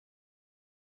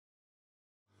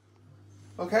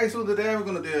Okay, so today we're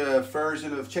going to do a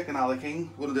version of chicken a la king.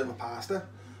 We're going to do it with pasta.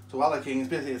 So a la king is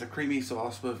basically it's a creamy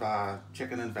sauce with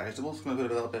chicken and vegetables. I'm going to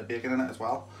put a little bit of bacon in it as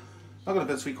well. I'm not going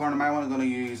to put sweet corn in my one. I'm going to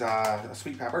use a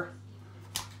sweet pepper.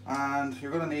 And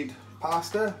you're going to need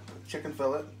pasta, chicken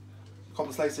fillet, a couple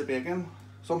of slices of bacon,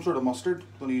 some sort of mustard.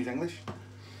 I'm going to use English.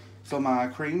 Some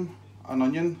cream, an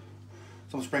onion,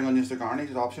 some spring onions to garnish.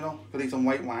 It's optional. Going to need some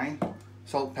white wine,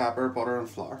 salt, pepper, butter, and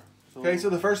flour. Okay, so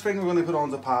the first thing we're going to put on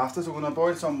is the pasta. So we're going to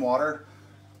boil some water,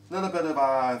 a little bit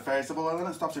of vegetable oil in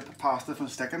it, stops your pasta from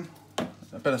sticking,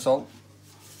 a bit of salt.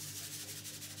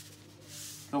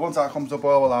 So once that comes to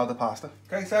boil, we'll add the pasta.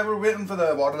 Okay, so we're waiting for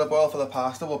the water to boil for the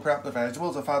pasta. We'll prep the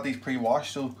vegetables. I've had these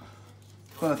pre-washed, so I'm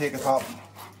going to take the top,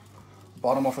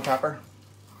 bottom off the pepper,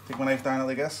 take my knife down it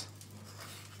like this,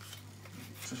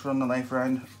 just run the knife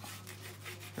around,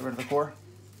 get rid of the core.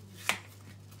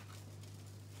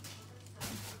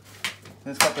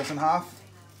 Let's cut this in half,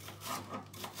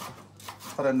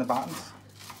 put it in the battens,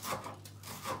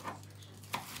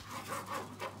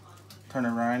 turn it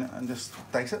around and just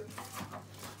dice it.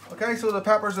 Okay, so the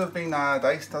peppers have been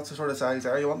diced, that's the sort of size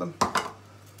there you want them.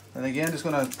 And again, just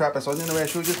going to prep this onion the way I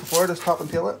showed you before, just top and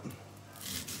peel it.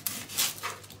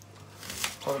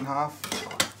 Cut it in half.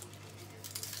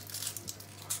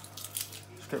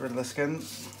 Just get rid of the skin.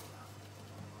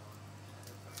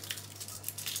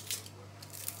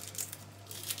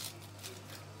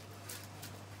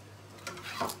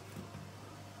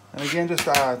 And again, just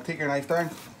take your knife down,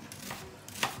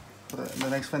 put it in the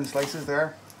nice thin slices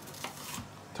there,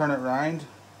 turn it around,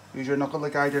 use your knuckle to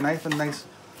guide your knife and nice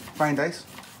fine dice.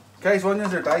 Okay, so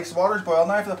onions are diced, water's boiled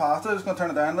now for the pasta, just going to turn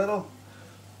it down a little,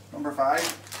 number 5.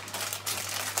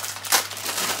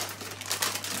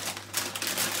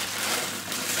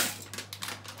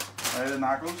 Right, and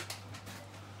that goes.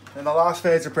 And the last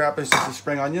phase of prep is just the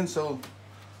spring onion, so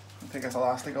I'll take this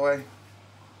elastic away.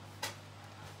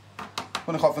 I'm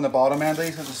going to cut from the bottom end of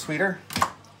these because it's sweeter.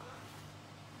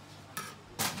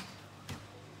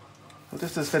 So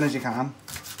just as thin as you can.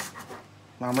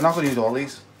 Now we're not going to use all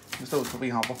these, just a wee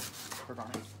handful.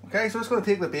 Okay, so just going to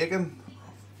take the bacon,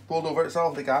 fold over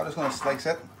itself like that, just going to slice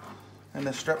it in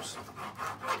the strips.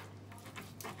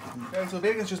 Okay, so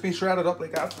bacon's just been shredded up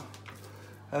like that.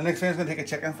 And the next thing is going to take a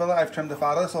chicken fillet. I've trimmed the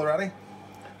fat of this already.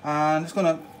 And I'm just going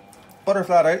to butter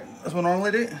flat out as we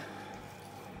normally do.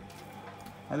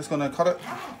 I'm just going to cut it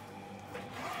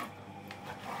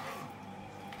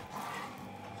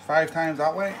 5 times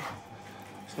that way.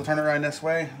 Just going to turn it around this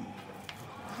way.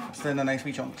 Just in the nice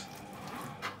wee chunks.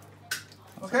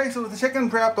 Okay, so with the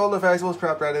chicken prepped, all the vegetables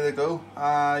prepped, ready to go.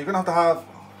 You're going to have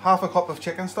half a cup of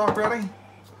chicken stock ready.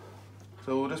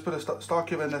 So we'll just put a stock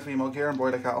cube in this wee mug here and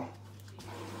boil the kettle.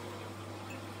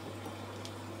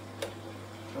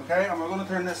 Okay, and we're going to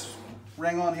turn this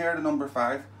ring on here to number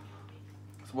 5.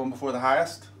 The one before the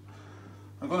highest.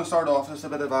 I'm going to start off just a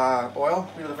bit of oil,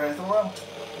 a bit of vegetable oil.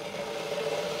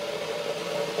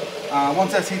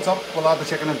 Once this heats up, we'll add the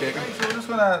chicken and bacon. Okay, so we're just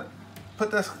going to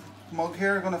put this mug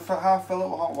here, going to half fill it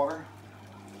with hot water.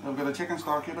 We've got a chicken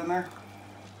stock cube in there.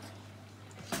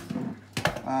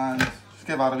 And just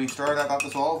give that a wee stir, let that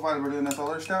dissolve while we're doing this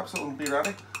other step so it'll be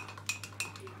ready.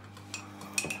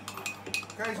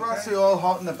 Okay, so that's the oil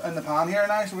hot in the pan here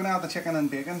now, so we're going to add the chicken and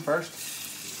bacon first.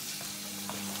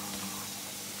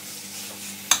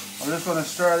 I'm just going to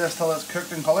stir this till it's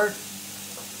cooked and coloured.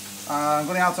 I'm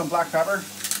going to add some black pepper.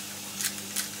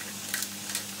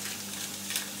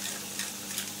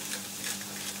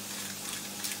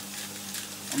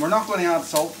 And we're not going to add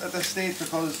salt at this stage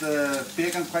because the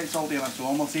bacon's quite salty in it, so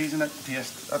we'll season it to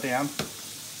taste at the end.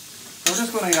 So we're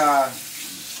just going to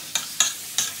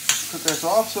cook this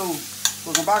off, so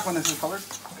we'll come back when this is coloured.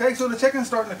 Okay, so the chicken's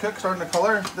starting to cook, starting to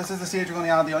colour. This is the stage we're going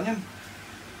to add the onion.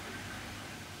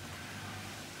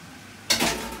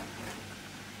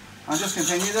 And just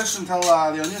continue this until the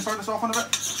onions start to soften a bit.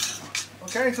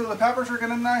 Okay, so the peppers are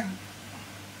getting in now.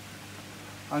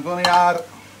 I'm going to add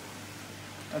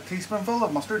a teaspoonful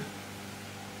of mustard.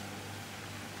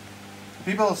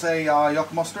 People say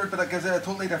yuck mustard, but it gives it a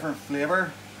totally different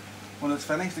flavour when it's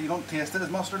finished. So you don't taste it as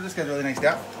mustard, it just gives a really nice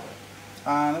depth.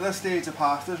 And at this stage the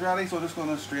pasta is ready, so I'm just going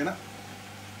to strain it.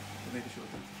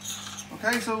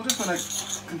 Okay, so we're just going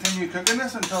to continue cooking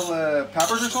this until the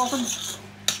peppers are softened.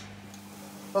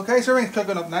 Okay, so everything's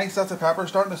cooking up nice, that's the pepper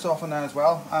starting to soften now as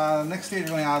well. Next stage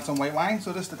we're going to add some white wine,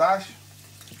 so just a dash.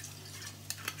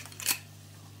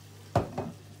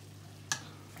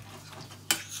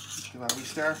 Give that a wee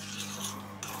stir.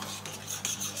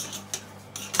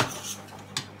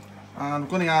 And I'm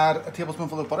going to add a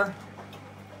tablespoonful of butter.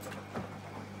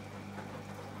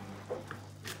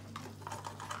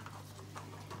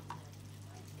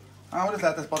 And we'll just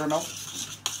let this butter melt.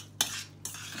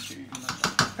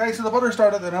 Okay, so the butter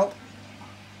started to melt.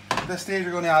 At this stage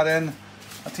you're going to add in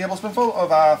a tablespoonful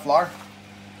of flour.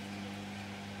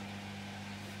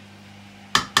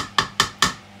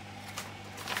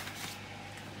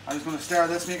 I'm just going to stir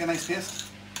this, make a nice paste.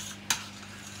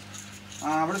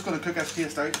 We're just going to cook this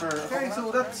paste out for a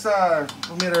couple minutes. So that's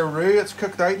we made our roux, it's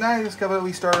cooked out now. Just give it a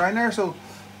wee stir around there. So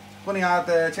I'm going to add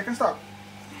the chicken stock.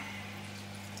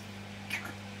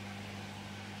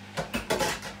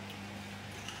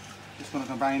 Just going to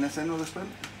combine this in with a spoon.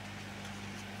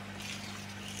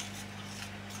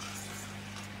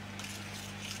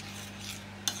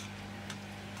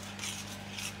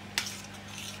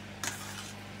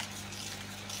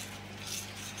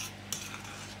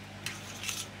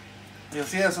 You'll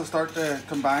see this will start to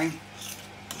combine,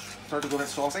 start to go a bit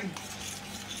saucy.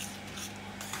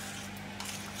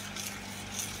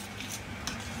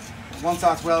 Once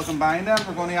that's well combined then,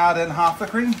 we're going to add in half the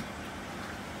cream.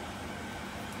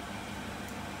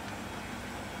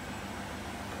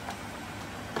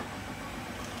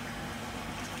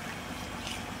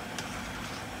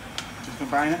 Just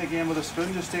combine it again with a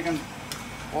spoon, just taking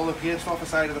all the paste off the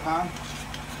side of the pan.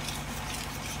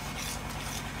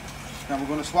 Then we're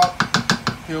going to swap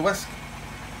to a whisk,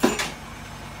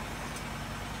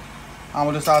 and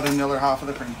we'll just add in the other half of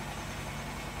the cream.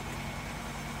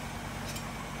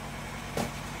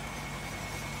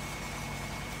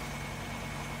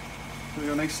 Give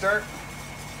it a nice stir.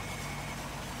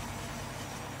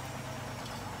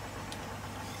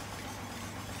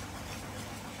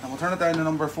 And we'll turn it down to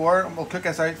number 4 and we'll cook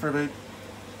this out for about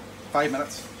 5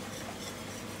 minutes.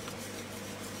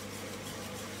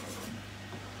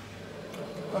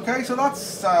 Okay, so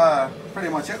that's pretty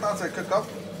much it. That's it cooked up.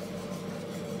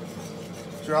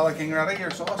 It's your Ala King ready, your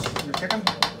sauce, your chicken.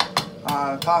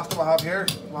 Pasta we have here,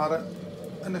 we had it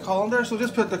in the colander. So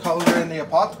just put the colander in the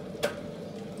pot.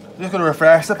 I'm just going to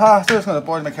refresh the pasta. Just going to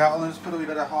boil my kettle and just put a wee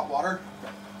bit of hot water.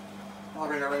 I'll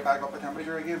bring it right back up to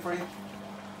temperature again for you.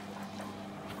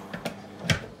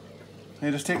 And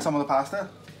you just take some of the pasta.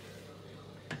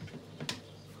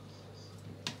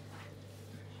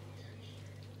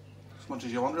 As much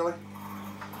as you want really.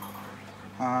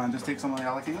 And just take some of the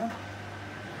Ala King in. A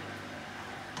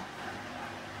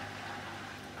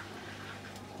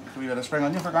wee bit of spring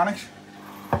onion for garnish.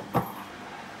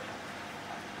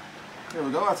 There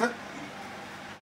we go, that's it.